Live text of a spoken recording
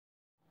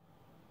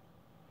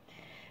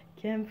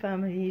Kem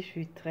Family, je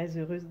suis très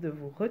heureuse de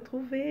vous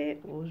retrouver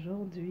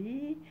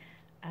aujourd'hui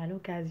à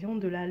l'occasion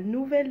de la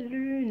nouvelle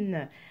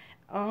lune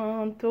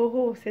en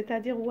taureau,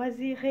 c'est-à-dire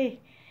oisiré.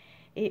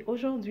 Et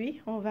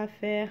aujourd'hui, on va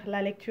faire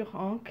la lecture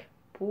Ankh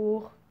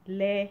pour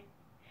les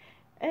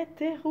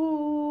Het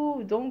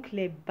Heru, donc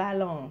les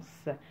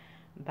balances.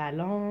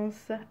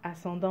 Balance,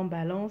 ascendant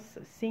balance,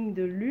 signe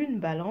de lune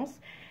balance,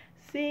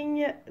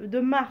 signe de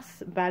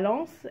Mars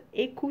balance,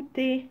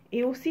 écoutez,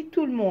 et aussi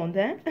tout le monde,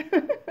 hein?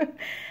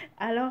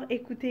 Alors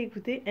écoutez,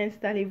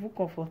 installez-vous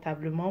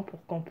confortablement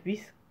pour qu'on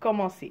puisse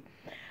commencer.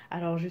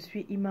 Alors je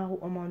suis Imaru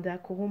Omanda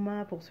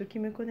Kuruma, pour ceux qui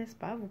ne me connaissent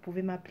pas, vous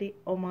pouvez m'appeler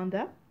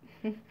Omanda.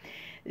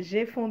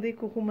 J'ai fondé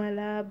Kuruma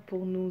Lab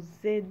pour nous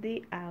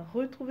aider à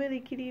retrouver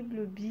l'équilibre,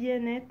 le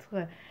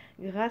bien-être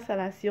grâce à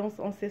la science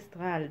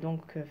ancestrale.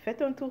 Donc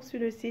faites un tour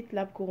sur le site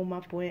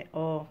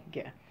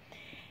labkuruma.org.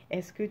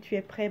 Est-ce que tu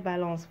es prêt,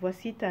 Balance?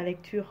 Voici ta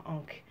lecture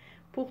Ankh.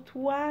 Pour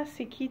toi,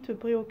 ce qui te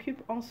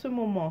préoccupe en ce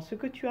moment, ce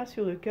que tu as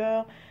sur le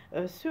cœur,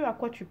 ce à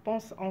quoi tu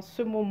penses en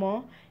ce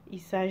moment, il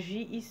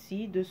s'agit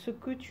ici de ce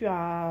que tu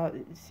as.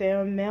 C'est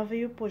un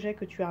merveilleux projet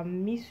que tu as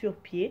mis sur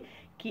pied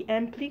qui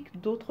implique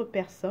d'autres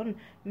personnes,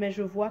 mais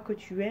je vois que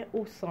tu es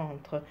au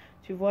centre.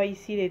 Tu vois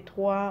ici les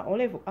trois, on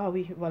les voit, ah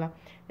oui, voilà,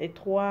 les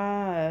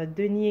trois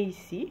deniers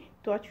ici.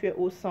 Toi, tu es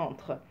au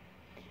centre.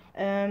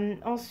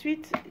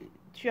 Ensuite,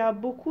 tu as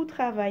beaucoup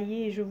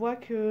travaillé. Je vois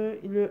que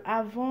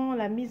avant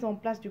la mise en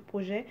place du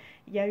projet,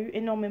 il y a eu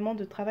énormément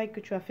de travail que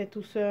tu as fait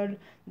tout seul,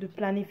 de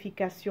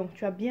planification.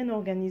 Tu as bien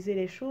organisé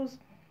les choses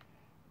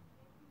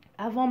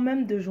avant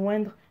même de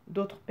joindre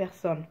d'autres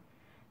personnes.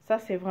 Ça,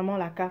 c'est vraiment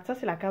la carte. Ça,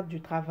 c'est la carte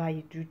du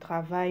travail,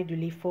 de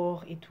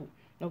l'effort et tout.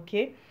 OK?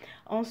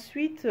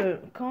 Ensuite,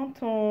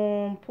 quand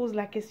on pose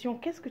la question,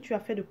 qu'est-ce que tu as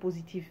fait de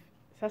positif?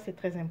 Ça, c'est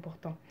très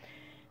important.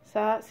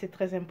 Ça, c'est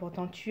très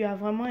important. Tu as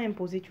vraiment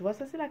imposé, tu vois.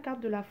 Ça, c'est la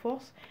carte de la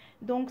force.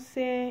 Donc,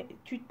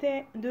 tu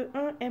t'es de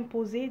un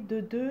imposé,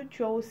 de deux,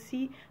 tu as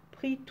aussi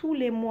pris tous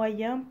les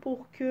moyens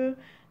pour que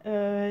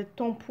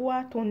ton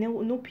poids,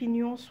 ton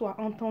opinion soit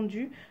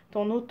entendue,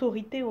 ton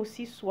autorité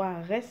aussi soit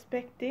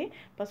respectée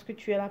parce que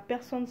tu es la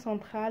personne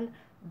centrale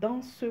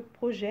dans ce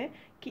projet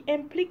qui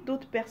implique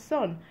d'autres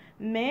personnes.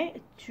 Mais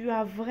tu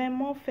as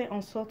vraiment fait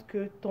en sorte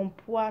que ton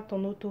poids,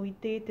 ton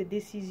autorité, tes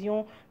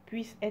décisions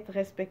puissent être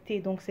respectées.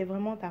 Donc, c'est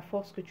vraiment ta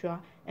force que tu as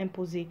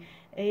imposée.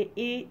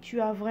 Et tu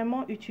as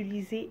vraiment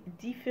utilisé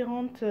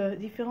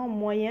différents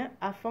moyens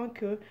afin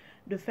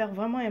de faire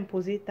vraiment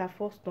imposer ta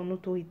force, ton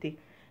autorité.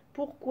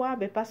 Pourquoi?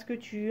 Ben parce que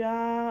tu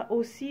as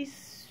aussi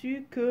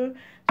su que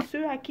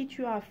ceux à qui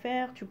tu as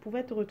affaire, tu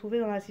pouvais te retrouver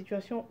dans la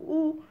situation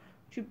où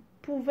tu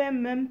pouvais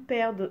même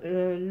perdre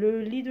le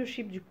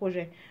leadership du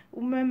projet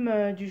ou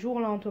même du jour au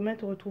lendemain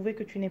te retrouver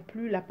que tu n'es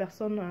plus la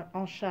personne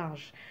en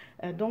charge.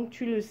 Donc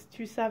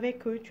tu savais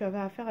que tu avais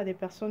affaire à des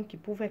personnes qui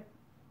pouvaient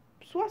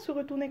soit se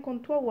retourner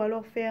contre toi ou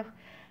alors faire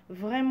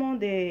vraiment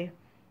des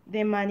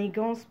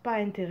manigances pas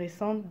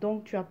intéressantes.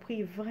 Donc tu as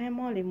pris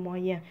vraiment les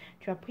moyens.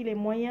 Tu as pris les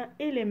moyens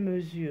et les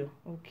mesures.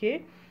 Ok?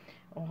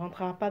 On ne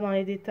rentrera pas dans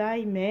les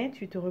détails, mais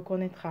tu te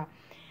reconnaîtras.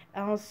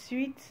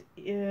 Ensuite,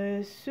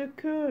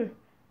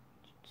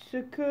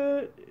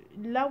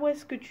 là où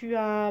est-ce que tu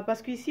as,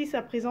 parce qu'ici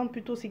ça présente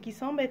plutôt ce qui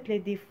semble être les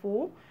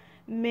défauts,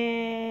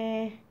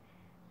 mais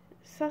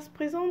ça se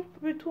présente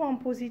plutôt en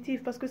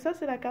positif, parce que ça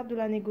c'est la carte de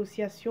la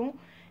négociation.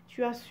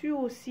 Tu as su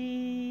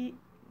aussi,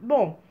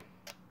 bon,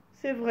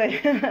 c'est vrai,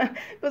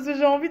 parce que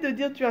j'ai envie de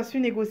dire tu as su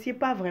négocier,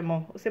 pas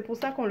vraiment. C'est pour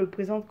ça qu'on le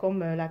présente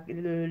comme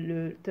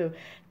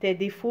tes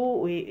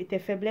défauts et tes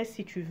faiblesses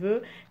si tu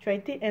veux. Tu as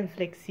été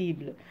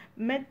inflexible.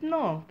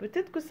 Maintenant,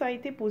 peut-être que ça a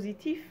été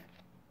positif.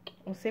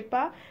 On ne sait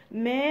pas,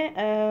 mais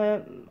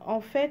en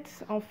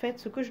fait,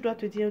 ce que je dois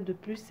te dire de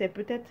plus, c'est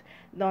peut-être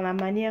dans la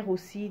manière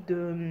aussi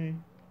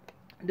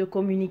de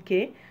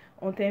communiquer.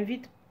 On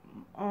t'invite,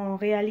 en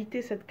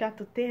réalité, cette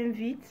carte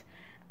t'invite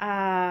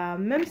à,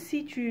 même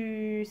si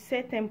tu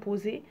sais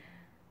t'imposer,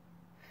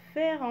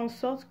 faire en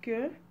sorte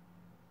que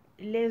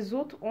les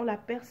autres ont la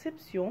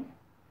perception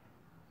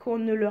qu'on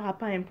ne leur a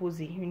pas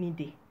imposé une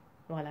idée.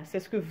 Voilà, c'est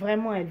ce que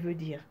vraiment elle veut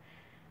dire.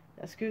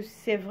 Parce que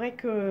c'est vrai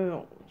que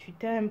tu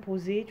t'es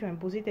imposé, tu as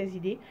imposé tes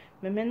idées,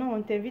 mais maintenant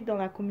on t'invite dans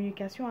la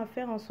communication à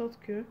faire en sorte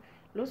que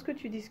lorsque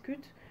tu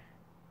discutes,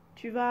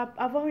 tu vas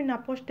avoir une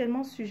approche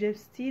tellement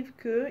suggestive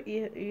que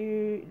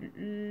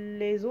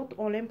les autres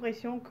ont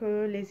l'impression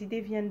que les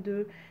idées viennent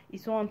d'eux, ils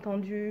sont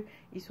entendus,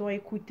 ils sont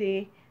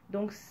écoutés.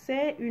 Donc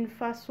c'est une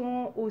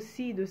façon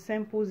aussi de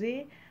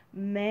s'imposer,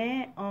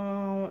 mais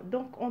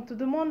donc on te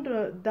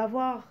demande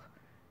d'avoir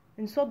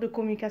une sorte de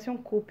communication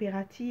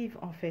coopérative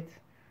en fait.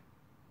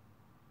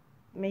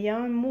 Mais il y a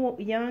un mot,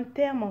 il y a un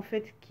terme en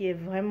fait qui est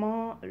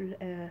vraiment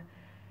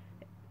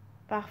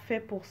parfait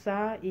pour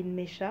ça. Il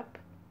m'échappe.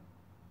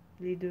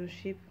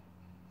 Leadership.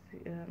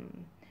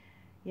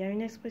 Il y a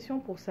une expression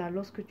pour ça.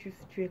 Lorsque tu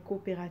es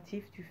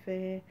coopératif, tu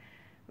fais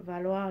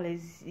valoir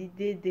les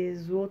idées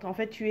des autres. En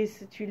fait,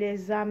 tu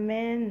les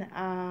amènes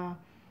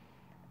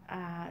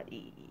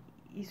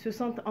ils se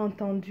sentent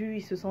entendus,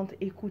 ils se sentent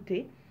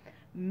écoutés.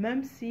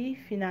 Même si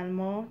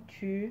finalement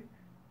tu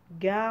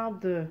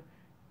gardes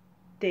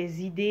tes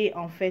idées,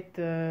 en fait,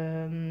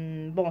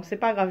 bon, c'est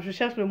pas grave, je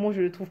cherche le mot,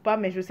 je le trouve pas,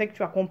 mais je sais que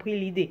tu as compris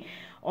l'idée.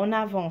 On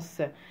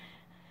avance.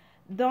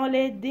 Dans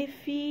les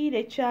défis,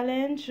 les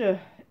challenges,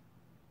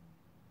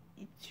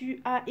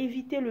 tu as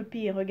évité le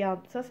pire. Regarde,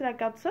 ça c'est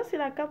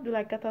la carte de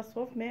la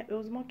catastrophe, mais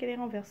heureusement qu'elle est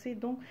renversée.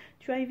 Donc,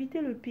 tu as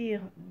évité le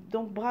pire.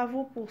 Donc,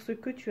 bravo pour ce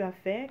que tu as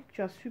fait.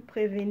 Tu as su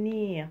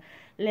prévenir.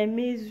 Les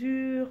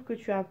mesures que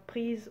tu as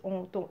prises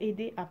t'ont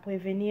aidé à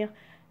prévenir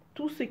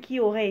tout ce qui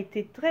aurait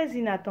été très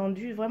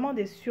inattendu, vraiment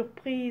des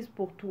surprises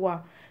pour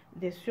toi,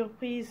 des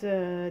surprises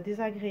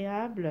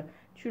désagréables,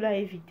 tu l'as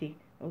évité.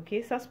 Ok,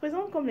 ça se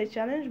présente comme les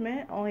challenges,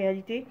 mais en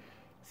réalité,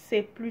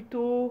 c'est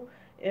plutôt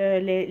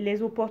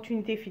les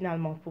opportunités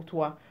finalement pour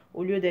toi,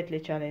 au lieu d'être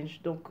les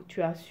challenges. Donc,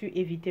 tu as su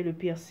éviter le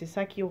pire. C'est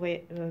ça qui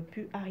aurait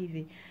pu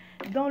arriver.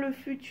 Dans le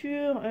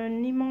futur, un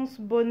immense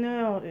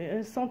bonheur,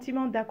 un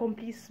sentiment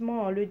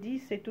d'accomplissement. On le dit,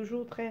 c'est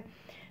toujours très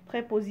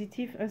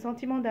positif. Un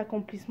sentiment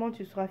d'accomplissement,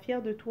 tu seras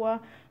fier de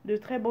toi, de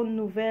très bonnes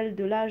nouvelles,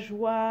 de la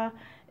joie.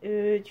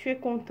 Tu es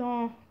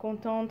content,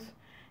 contente.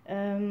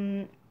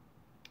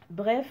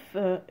 Bref,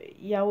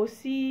 il y a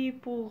aussi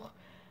pour...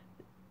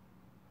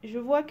 Je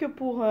vois que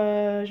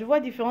je vois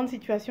différentes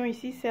situations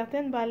ici.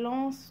 Certaines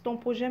balances, ton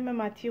projet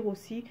même attire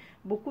aussi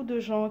beaucoup de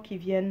gens qui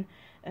viennent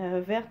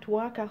vers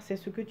toi car c'est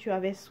ce que tu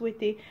avais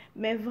souhaité.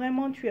 Mais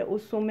vraiment, tu es au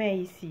sommet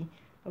ici.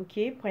 Ok?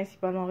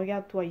 Principalement,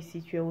 regarde-toi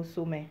ici, tu es au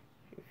sommet.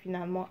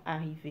 Finalement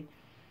arrivé.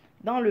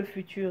 Dans le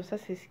futur, ça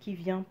c'est ce qui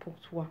vient pour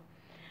toi.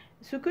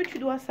 Ce que tu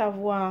dois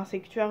savoir, c'est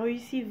que tu as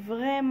réussi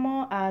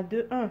vraiment à,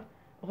 de un,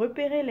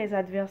 repérer les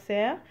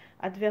adversaires.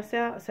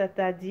 Adversaires,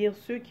 c'est-à-dire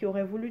ceux qui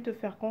auraient voulu te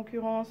faire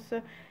concurrence,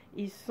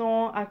 ils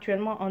sont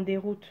actuellement en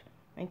déroute.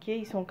 Ok,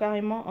 ils sont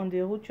carrément en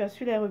déroute. Tu as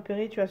su les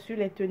repérer, tu as su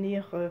les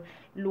tenir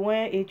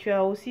loin et tu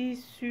as aussi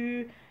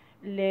su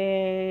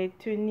les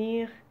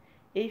tenir,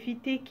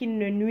 éviter qu'ils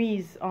ne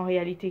nuisent en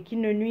réalité,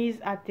 qu'ils ne nuisent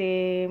à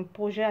tes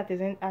projets, à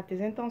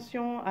tes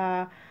intentions,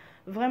 à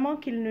vraiment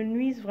qu'ils ne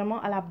nuisent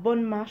vraiment à la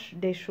bonne marche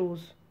des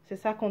choses. C'est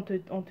ça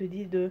on te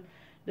dit de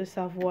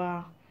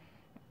savoir.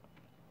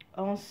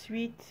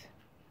 Ensuite,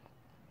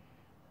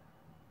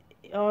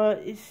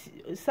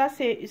 ça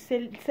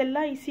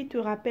celle-là ici te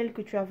rappelle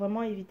que tu as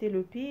vraiment évité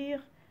le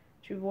pire.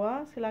 Tu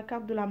vois, c'est la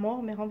carte de la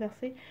mort mais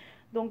renversée.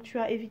 Donc tu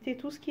as évité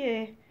tout ce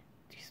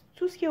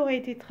qui aurait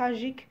été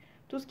tragique,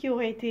 tout ce qui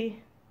aurait été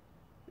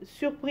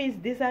surprise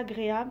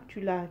désagréable,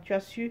 tu as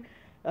su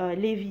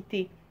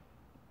l'éviter.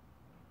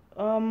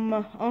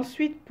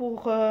 Ensuite,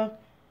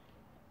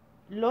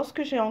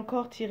 lorsque j'ai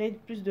encore tiré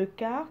plus de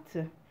cartes,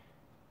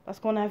 parce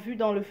qu'on a vu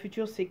dans le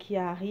futur ce qui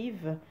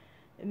arrive,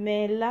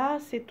 mais là,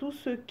 c'est tout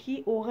ce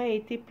qui aurait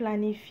été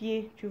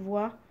planifié, tu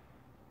vois,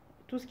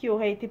 tout ce qui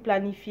aurait été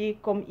planifié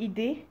comme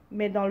idée,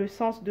 mais dans le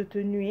sens de te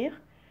nuire,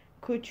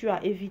 que tu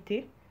as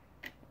évité,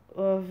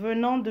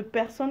 venant de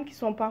personnes qui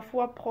sont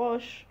parfois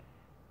proches,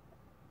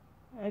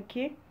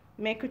 ok,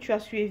 mais que tu as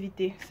su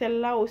éviter.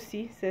 Celle-là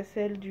aussi, c'est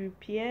celle du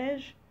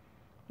piège,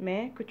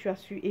 mais que tu as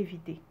su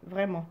éviter,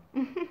 vraiment.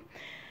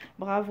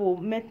 Bravo.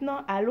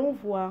 Maintenant, allons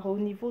voir au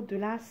niveau de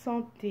la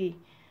santé.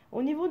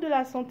 Au niveau de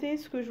la santé,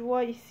 ce que je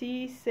vois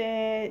ici,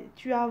 c'est...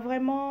 Tu as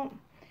vraiment...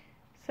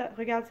 Ça,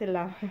 regarde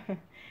celle-là.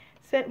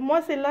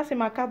 Moi, celle-là, c'est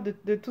ma carte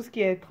de tout ce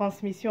qui est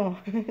transmission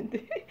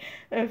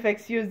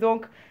infectieuse.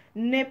 Donc,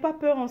 n'aie pas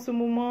peur en ce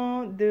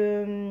moment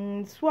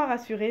de... Sois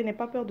rassuré, n'aie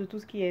pas peur de tout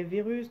ce qui est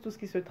virus, tout ce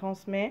qui se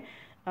transmet.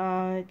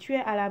 Tu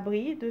es à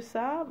l'abri de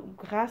ça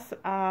grâce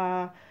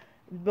à...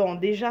 Bon,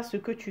 déjà, ce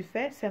que tu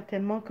fais,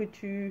 certainement que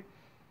tu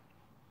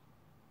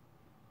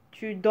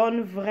donnes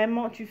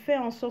vraiment, tu fais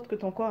en sorte que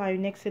ton corps a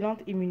une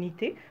excellente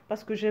immunité,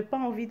 parce que j'ai pas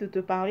envie de te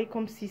parler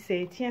comme si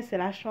c'est, tiens, c'est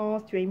la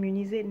chance, tu es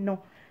immunisé. Non,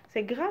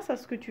 c'est grâce à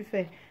ce que tu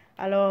fais.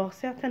 Alors,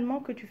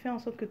 certainement que tu fais en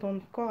sorte que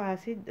ton corps a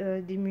assez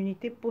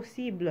d'immunité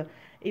possible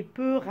et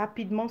peut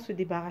rapidement se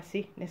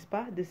débarrasser, n'est-ce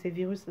pas, de ces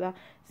virus-là.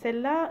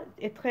 Celle-là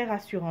est très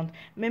rassurante.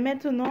 Mais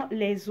maintenant,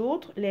 les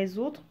autres,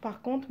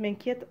 par contre,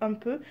 m'inquiètent un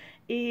peu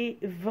et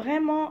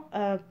vraiment,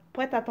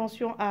 prête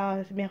attention à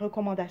mes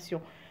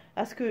recommandations.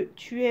 Parce que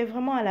tu es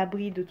vraiment à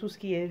l'abri de tout ce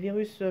qui est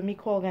virus,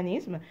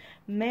 micro-organismes.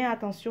 Mais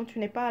attention, tu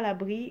n'es pas à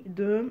l'abri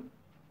de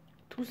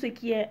tout ce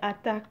qui est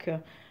attaque.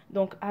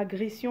 Donc,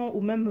 agression ou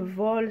même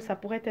vol, ça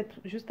pourrait être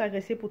juste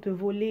agressé pour te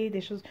voler,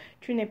 des choses.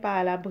 Tu n'es pas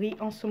à l'abri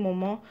en ce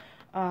moment.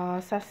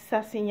 Ça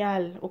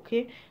signale, ok?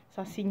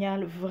 Ça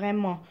signale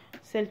vraiment.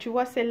 Tu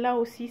vois, celle-là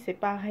aussi, c'est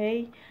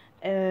pareil.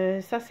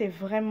 Ça, c'est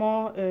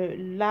vraiment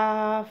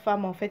la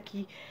femme, en fait,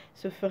 qui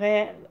se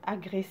ferait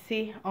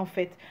agresser, en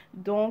fait.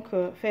 Donc,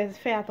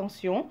 fais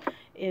attention.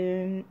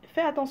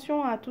 Fais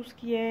attention à tout ce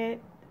qui est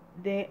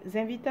des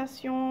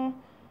invitations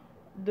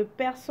de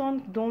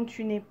personnes dont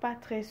tu n'es pas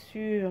très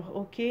sûr,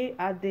 ok?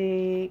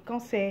 Quand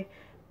c'est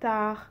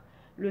tard,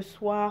 le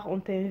soir, on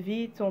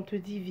t'invite, on te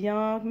dit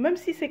viens, même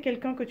si c'est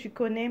quelqu'un que tu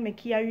connais, mais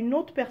qui a une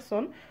autre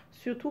personne,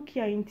 surtout qui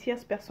a une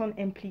tierce personne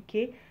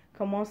impliquée,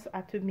 commence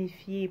à te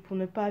méfier pour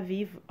ne pas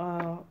vivre,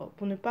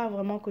 pour ne pas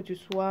vraiment que tu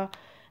sois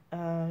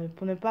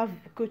pour ne pas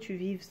que tu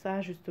vives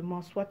ça,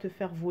 justement, soit te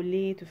faire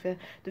voler,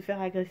 te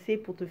faire agresser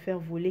pour te faire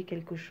voler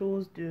quelque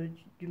chose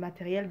du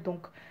matériel.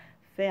 Donc,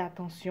 fais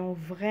attention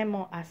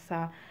vraiment à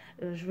ça.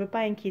 Je veux pas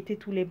inquiéter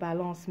tous les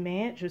balances,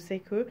 mais je sais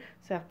que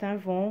certains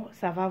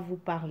ça va vous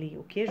parler,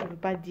 ok? Je veux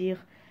pas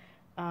dire,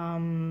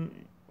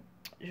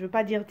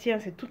 tiens,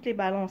 c'est toutes les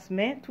balances,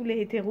 mais tous les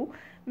hétéros,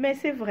 mais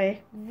c'est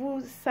vrai,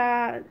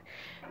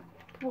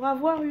 pour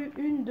avoir eu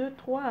une, deux,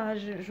 trois, hein,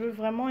 je veux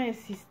vraiment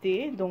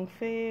insister, donc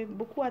fais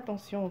beaucoup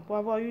attention. Pour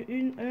avoir eu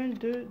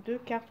deux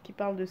cartes qui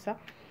parlent de ça,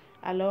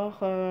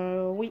 alors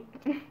oui.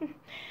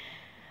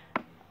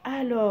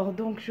 Alors,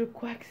 donc je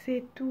crois que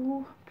c'est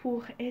tout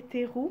pour Het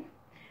Heru.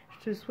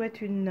 Je te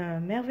souhaite une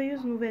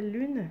merveilleuse nouvelle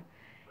lune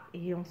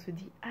et on se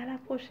dit à la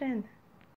prochaine.